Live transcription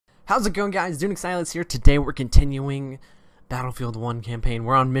How's it going, guys? Dunix Silas here. Today we're continuing Battlefield 1 campaign.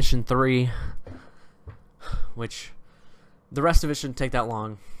 We're on mission 3, which the rest of it shouldn't take that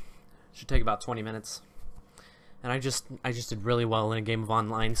long. It should take about 20 minutes. And I just did really well in a game of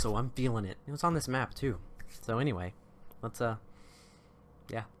online, so I'm feeling it. It was on this map too. So anyway, let's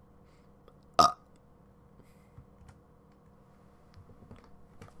yeah.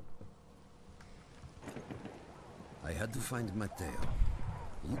 I had to find Matteo.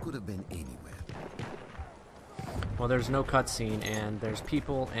 He could have been anywhere. Well, there's no cutscene, and there's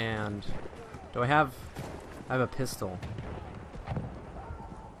people, and I have a pistol.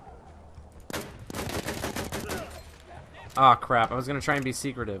 Ah, crap. I was gonna try and be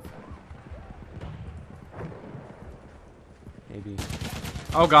secretive. Maybe.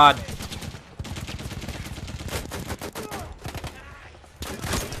 Oh, God.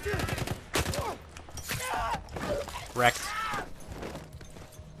 Wrecked.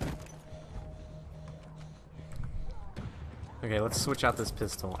 Okay, let's switch out this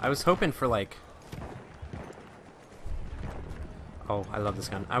pistol. I was hoping for, like... Oh, I love this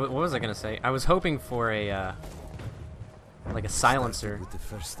gun. What was I gonna say? I was hoping for a, like a silencer. With the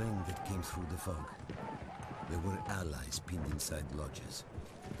first thing that came through the fog. There were allies pinned inside lodges.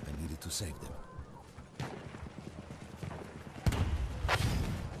 I needed to save them.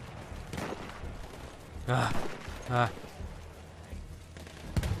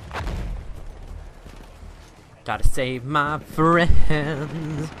 Gotta save my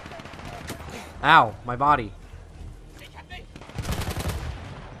friends. Ow, my body.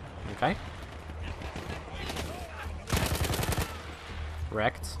 Okay.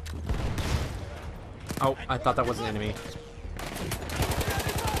 Wrecked. Oh, I thought that was an enemy.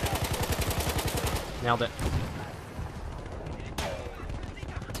 Nailed it.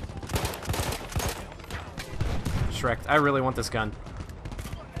 Shreked. I really want this gun.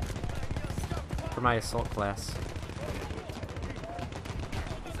 For my assault class.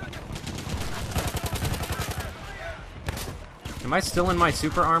 Am I still in my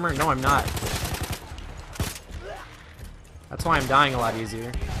super armor? No, I'm not. That's why I'm dying a lot easier.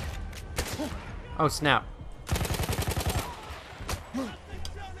 Oh, snap.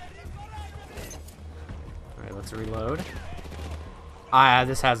 Alright, let's reload. Ah,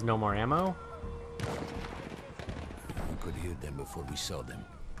 this has no more ammo. We could hear them before we saw them.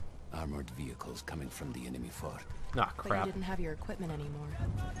 Armored vehicles coming from the enemy fort. Ah, But crap. you didn't have your equipment anymore.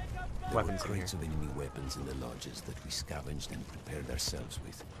 Weapons in here. Crates of enemy weapons in the lodges that we scavenged and prepared ourselves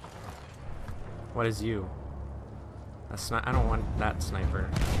with. What is you? I don't want that sniper.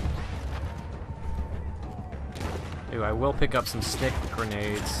 Ooh, I will pick up some stick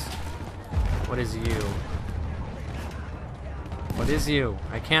grenades. What is you? What is you?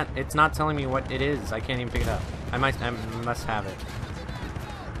 I can't. It's not telling me what it is. I can't even pick it up. I must have it.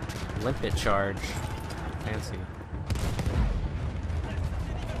 Limpet charge. Fancy.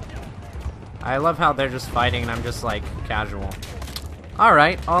 I love how they're just fighting and I'm just like casual. All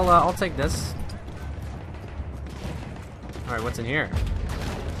right, I'll take this. All right, what's in here?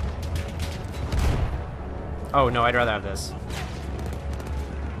 Oh no, I'd rather have this.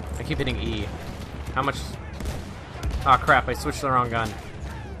 I keep hitting E. How much? Oh crap! I switched the wrong gun.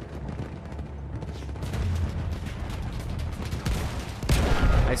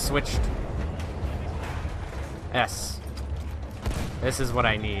 I switched S. This is what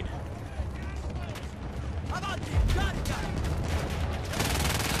I need.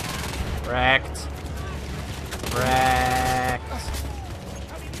 Wrecked. Wrecked.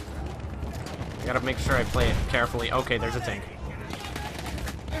 I gotta make sure I play it carefully. Okay, there's a tank.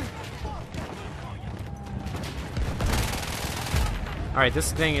 Alright,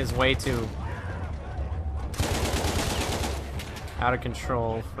 this thing is way too out of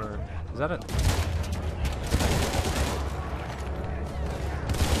control for... Is that it?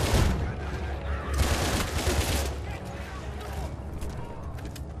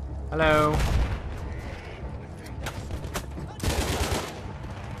 Hello.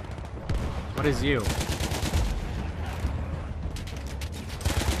 What is you?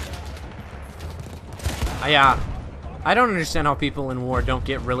 Yeah. I don't understand how people in war don't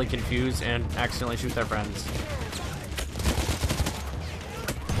get really confused and accidentally shoot their friends.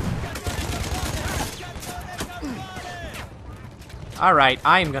 Alright,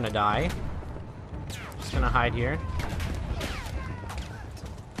 I'm gonna die. Just gonna hide here.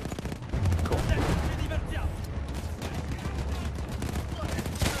 Cool.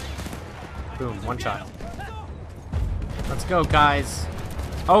 Boom, one shot. Let's go, guys.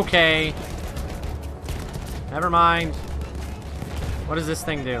 Okay. Never mind. What does this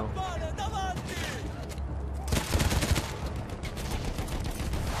thing do?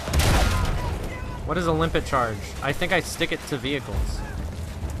 What is a limpet charge? I think I stick it to vehicles.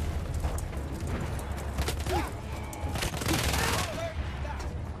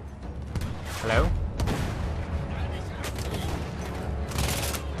 Hello?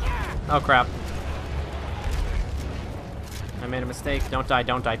 Oh crap. I made a mistake. Don't die,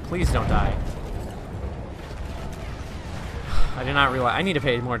 don't die. Please don't die. I did not realize. I need to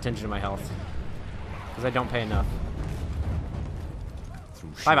pay more attention to my health. Because I don't pay enough.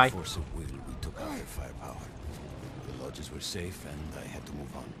 Through sheer Bye-bye. force of will, we took out their firepower. The lodges were safe, and I had to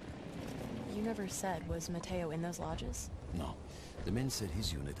move on. You never said, was Mateo in those lodges? No, the men said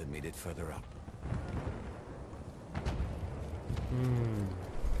his unit had made it further up.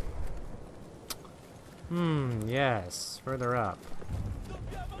 Yes. Further up.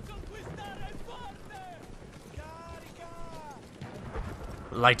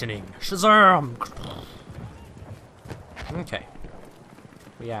 Lightning. Shazam! Okay.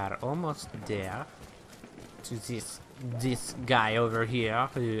 We are almost there. To this guy over here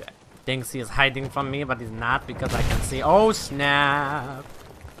who thinks he is hiding from me, but he's not because I can see. Oh snap!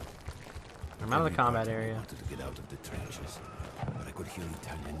 I'm out of the combat area. I wanted to get out of the trenches, but I could hear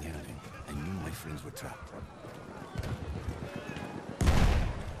Italian yelling. I knew my friends were trapped.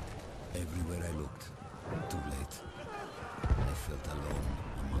 Everywhere I looked, too late. I felt alone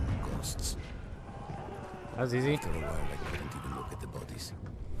among ghosts. That was easy. After a while, I couldn't even look at the bodies.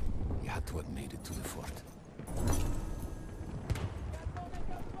 You had to have made it to the fort.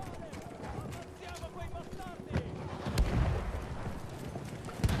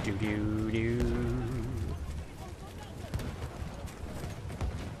 Do do do.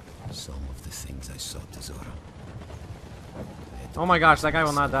 Some of the things I saw, Tesoro. Oh my gosh, that guy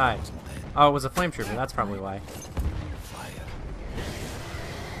will not die. Oh, it was a flame trooper. That's probably why. Fire.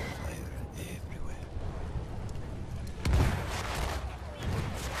 Fire everywhere.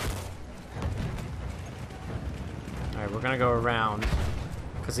 Alright, we're gonna go around.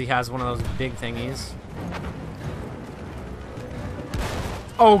 Because he has one of those big thingies.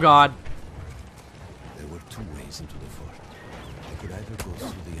 Oh god! There were two ways into the fort. I could either go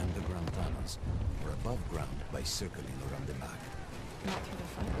through the underground tunnels, or above ground by circling around the back. Not through the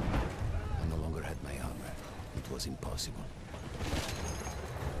front. I no longer had my armor. It was impossible.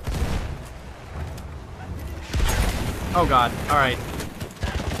 Oh god, alright.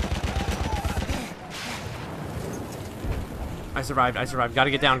 I survived, I survived. Gotta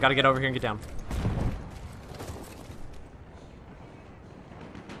get down, gotta get over here and get down.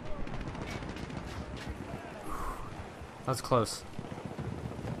 That was close.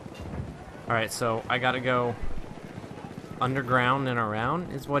 Alright, so I gotta go underground and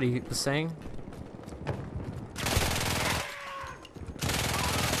around, is what he was saying.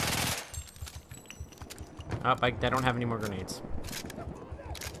 Oh, I don't have any more grenades.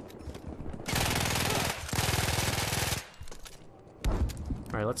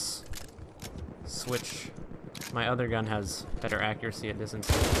 Alright, let's switch. My other gun has better accuracy at distance.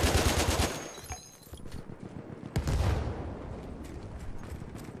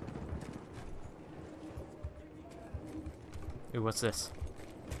 Ooh, what's this?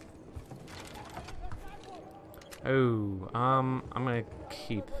 Oh, I'm gonna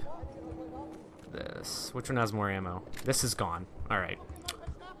keep this. Which one has more ammo? This is gone. Alright.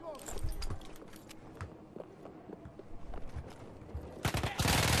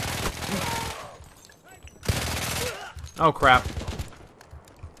 Oh crap.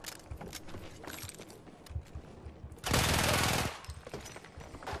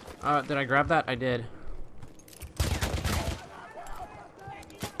 Did I grab that? I did.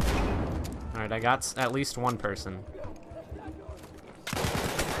 Alright, I got at least one person.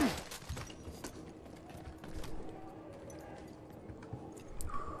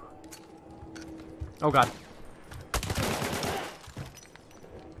 Oh god.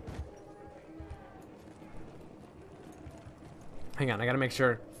 Hang on, I gotta make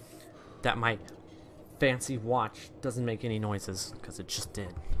sure that my fancy watch doesn't make any noises, because it just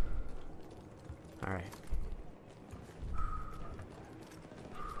did. Alright.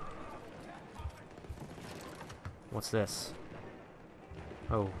 What's this?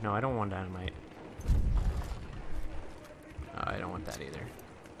 Oh, no, I don't want dynamite. I don't want that either.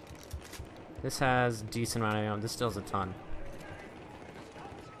 This has decent amount of ammo. This still has a ton.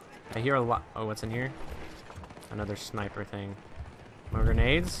 I hear a lot. Oh, what's in here? Another sniper thing. More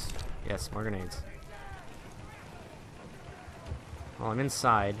grenades? Yes, more grenades. Well, I'm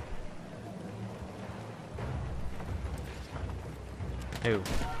inside. Ooh.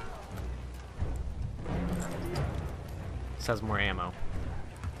 This has more ammo.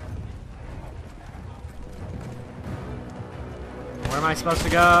 Where am I supposed to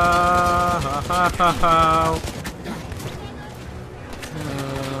go?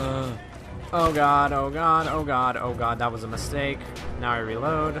 Oh god, oh god, oh god, oh god, that was a mistake. Now I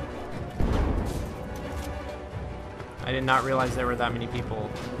reload. I did not realize there were that many people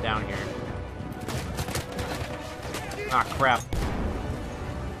down here. Ah, crap.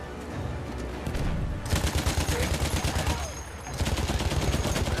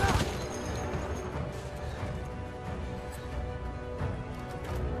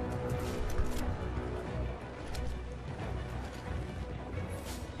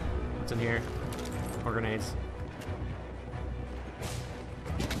 What's in here? More grenades.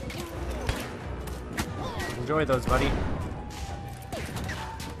 Enjoy those, buddy.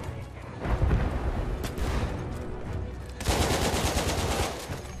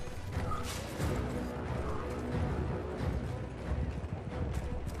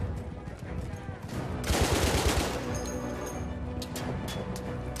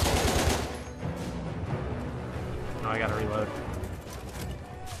 Oh, I gotta reload.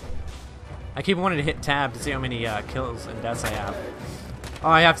 I keep wanting to hit tab to see how many kills and deaths I have. Oh,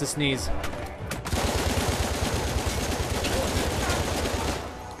 I have to sneeze.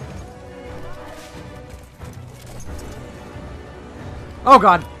 Oh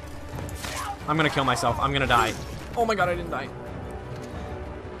god! I'm gonna kill myself. I'm gonna die. Oh my god, I didn't die.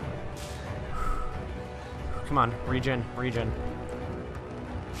 Come on, regen, regen.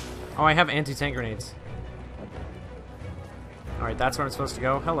 Oh, I have anti-tank grenades. Alright, that's where I'm supposed to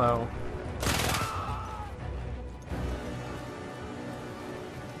go. Hello.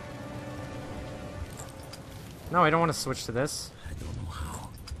 No, I don't want to switch to this. I don't know how.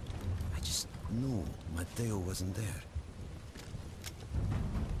 I just knew Matteo wasn't there.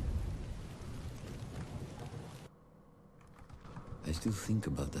 I still think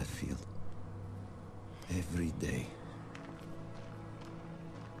about that field. Every day.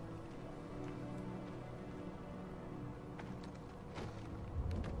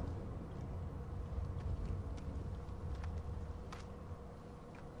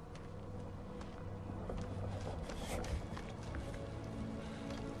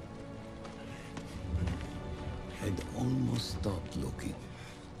 I'd almost stopped looking.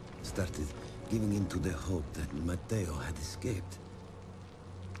 Started giving in to the hope that Matteo had escaped.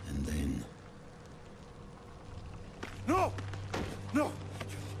 And then... No! No!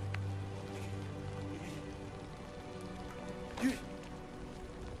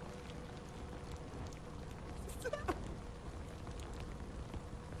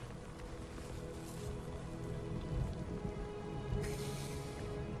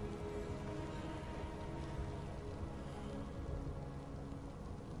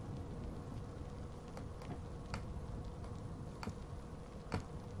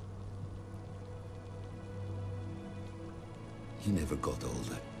 He never got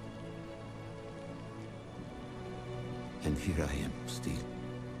older. And here I am, still.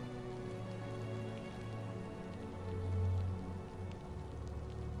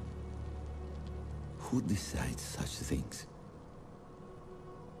 Who decides such things?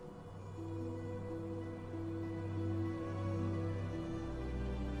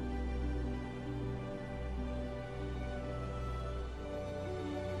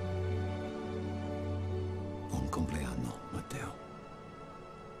 Buon compleanno, Matteo.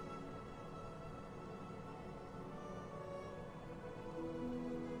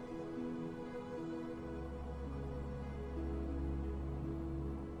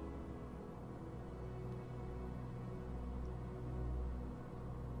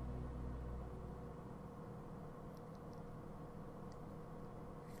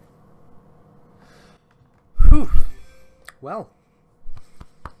 Whew. Well,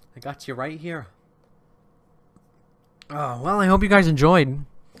 I got you right here. Oh, well, I hope you guys enjoyed.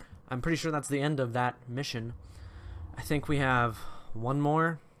 I'm pretty sure that's the end of that mission. I think we have one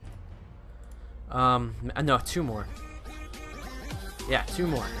more. No, two more. Yeah, two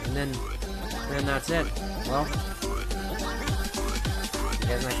more. And then that's it. Well, see you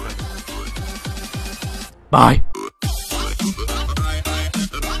guys next time. Bye.